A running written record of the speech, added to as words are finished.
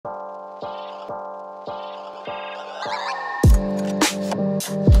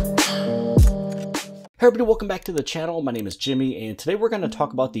Hey everybody, welcome back to the channel. My name is Jimmy, and today we're going to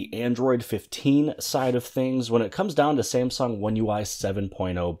talk about the Android 15 side of things when it comes down to Samsung One UI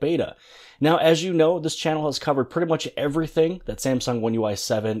 7.0 beta. Now, as you know, this channel has covered pretty much everything that Samsung One UI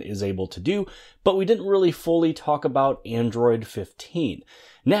 7 is able to do, but we didn't really fully talk about Android 15.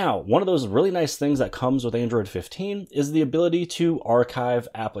 Now, one of those really nice things that comes with Android 15 is the ability to archive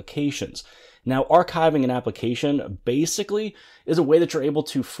applications. Now, archiving an application basically is a way that you're able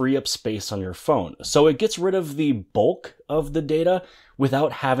to free up space on your phone. So it gets rid of the bulk of the data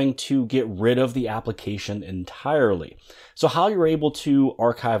without having to get rid of the application entirely. So how you're able to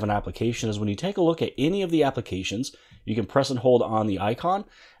archive an application is when you take a look at any of the applications, you can press and hold on the icon,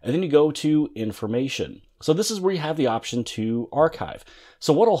 and then you go to Information. So this is where you have the option to archive.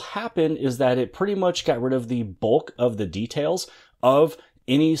 So what will happen is that it pretty much got rid of the bulk of the details of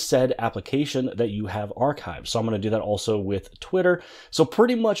any said application that you have archived. So I'm going to do that also with Twitter. So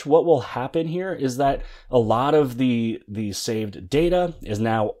pretty much what will happen here is that a lot of the saved data is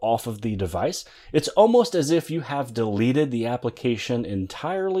now off of the device. It's almost as if you have deleted the application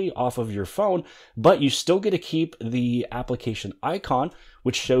entirely off of your phone, but you still get to keep the application icon,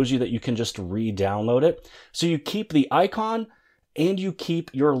 which shows you that you can just re-download it. So you keep the icon and you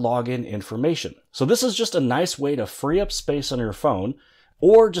keep your login information. So this is just a nice way to free up space on your phone,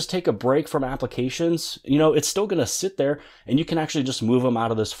 or just take a break from applications. You know, it's still gonna sit there and you can actually just move them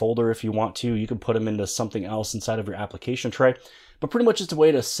out of this folder if you want to. You can put them into something else inside of your application tray, but pretty much it's a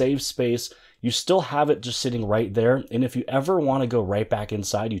way to save space. You still have it just sitting right there. And if you ever wanna go right back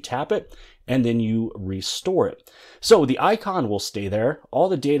inside, you tap it and then you restore it. So the icon will stay there. All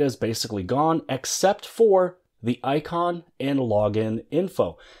the data is basically gone except for the icon and login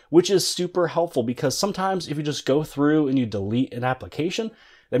info, which is super helpful because sometimes if you just go through and you delete an application,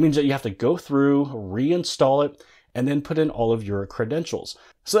 that means that you have to go through, reinstall it, and then put in all of your credentials.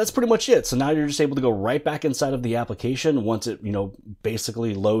 So that's pretty much it. So now you're just able to go right back inside of the application once it,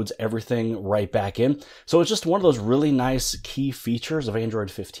 basically loads everything right back in. So it's just one of those really nice key features of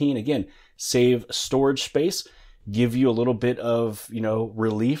Android 15. Again, save storage space, give you a little bit of,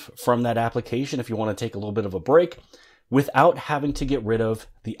 relief from that application if you want to take a little bit of a break without having to get rid of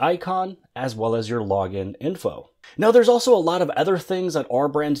the icon as well as your login info. Now, there's also a lot of other things that are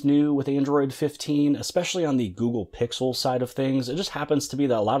brand new with Android 15, especially on the Google Pixel side of things. It just happens to be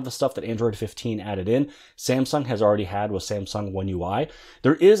that a lot of the stuff that Android 15 added in, Samsung has already had with Samsung One UI.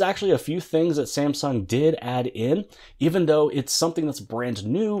 There is actually a few things that Samsung did add in, even though it's something that's brand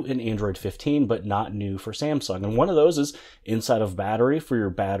new in Android 15, but not new for Samsung. And one of those is inside of battery for your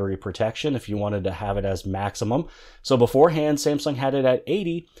battery protection if you wanted to have it as maximum. So beforehand, Samsung had it at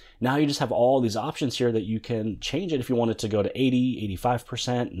 80. Now you just have all these options here that you can change it if you want it to go to 80,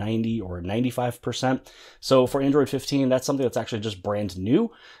 85%, 90, or 95%. So for Android 15, that's something that's actually just brand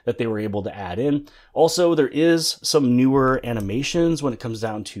new that they were able to add in. Also, there is some newer animations when it comes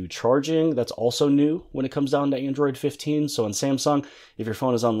down to charging. That's also new when it comes down to Android 15. So in Samsung, if your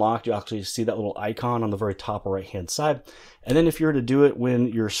phone is unlocked, you actually see that little icon on the very top right-hand side. And then if you were to do it when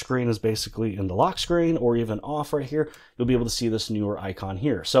your screen is basically in the lock screen or even off right here, you'll be able to see this newer icon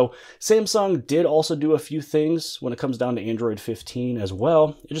here. So Samsung did also do a few things when it comes down to Android 15 as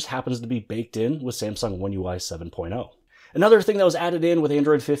well. It just happens to be baked in with Samsung One UI 7.0. Another thing that was added in with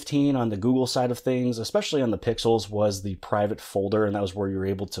Android 15 on the Google side of things, especially on the Pixels, was the private folder, and that was where you're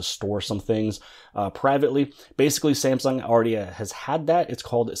able to store some things privately. Basically, Samsung already has had that. It's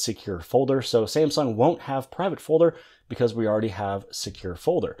called Secure Folder, so Samsung won't have private folder because we already have Secure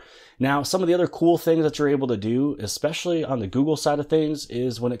Folder. Now, some of the other cool things that you're able to do, especially on the Google side of things,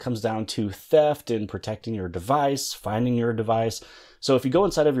 is when it comes down to theft and protecting your device, finding your device. So if you go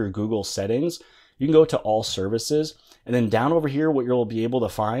inside of your Google settings, you can go to All Services, and then down over here, what you'll be able to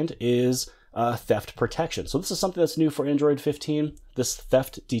find is theft protection. So this is something that's new for Android 15, this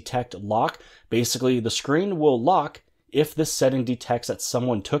theft detect lock. Basically, the screen will lock if this setting detects that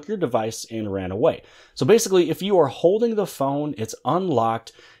someone took your device and ran away. So basically, if you are holding the phone, it's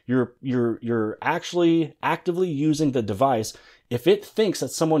unlocked, you're actually actively using the device. If it thinks that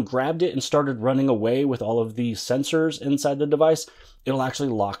someone grabbed it and started running away with all of the sensors inside the device, it'll actually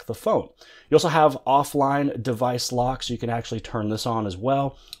lock the phone. You also have offline device lock, so you can actually turn this on as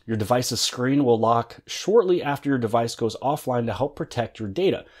well. Your device's screen will lock shortly after your device goes offline to help protect your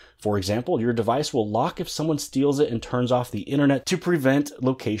data. For example, your device will lock if someone steals it and turns off the internet to prevent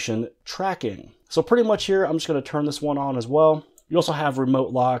location tracking. So pretty much here, I'm just going to turn this one on as well. You also have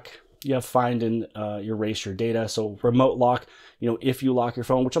remote lock. You have find and erase your data. So remote lock, if you lock your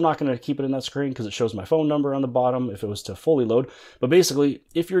phone, which I'm not going to keep it in that screen because it shows my phone number on the bottom if it was to fully load. But basically,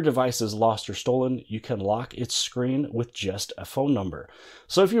 if your device is lost or stolen, you can lock its screen with just a phone number.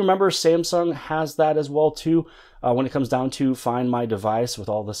 So if you remember, Samsung has that as well too. When it comes down to Find My Device with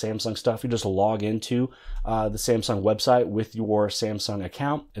all the Samsung stuff, you just log into the Samsung website with your Samsung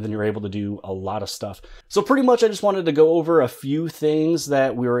account, and then you're able to do a lot of stuff. So pretty much I just wanted to go over a few things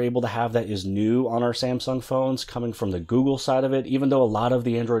that we were able to have that is new on our Samsung phones coming from the Google side of it. Even though a lot of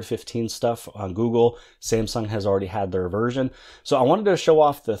the Android 15 stuff on Google, Samsung has already had their version. So I wanted to show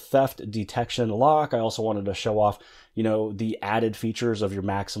off the theft detection lock. I also wanted to show off the added features of your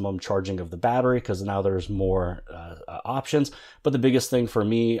maximum charging of the battery, because now there's more options. But the biggest thing for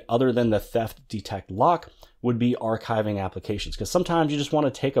me, other than the theft detect lock, would be archiving applications, because sometimes you just want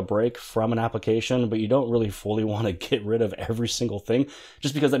to take a break from an application, but you don't really fully want to get rid of every single thing,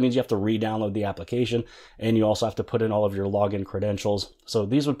 just because that means you have to re-download the application, and you also have to put in all of your login credentials. So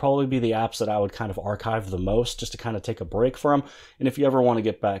these would probably be the apps that I would kind of archive the most, just to kind of take a break from. And if you ever want to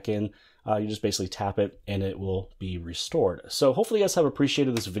get back in, you just basically tap it and it will be restored. So hopefully you guys have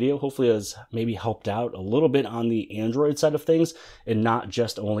appreciated this video. Hopefully it has maybe helped out a little bit on the Android side of things and not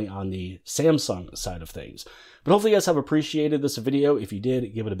just only on the Samsung side of things. But hopefully you guys have appreciated this video. If you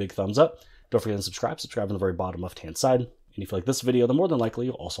did, give it a big thumbs up. Don't forget to subscribe. Subscribe on the very bottom left-hand side. And if you like this video, then more than likely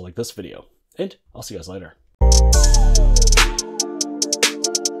you'll also like this video. And I'll see you guys later.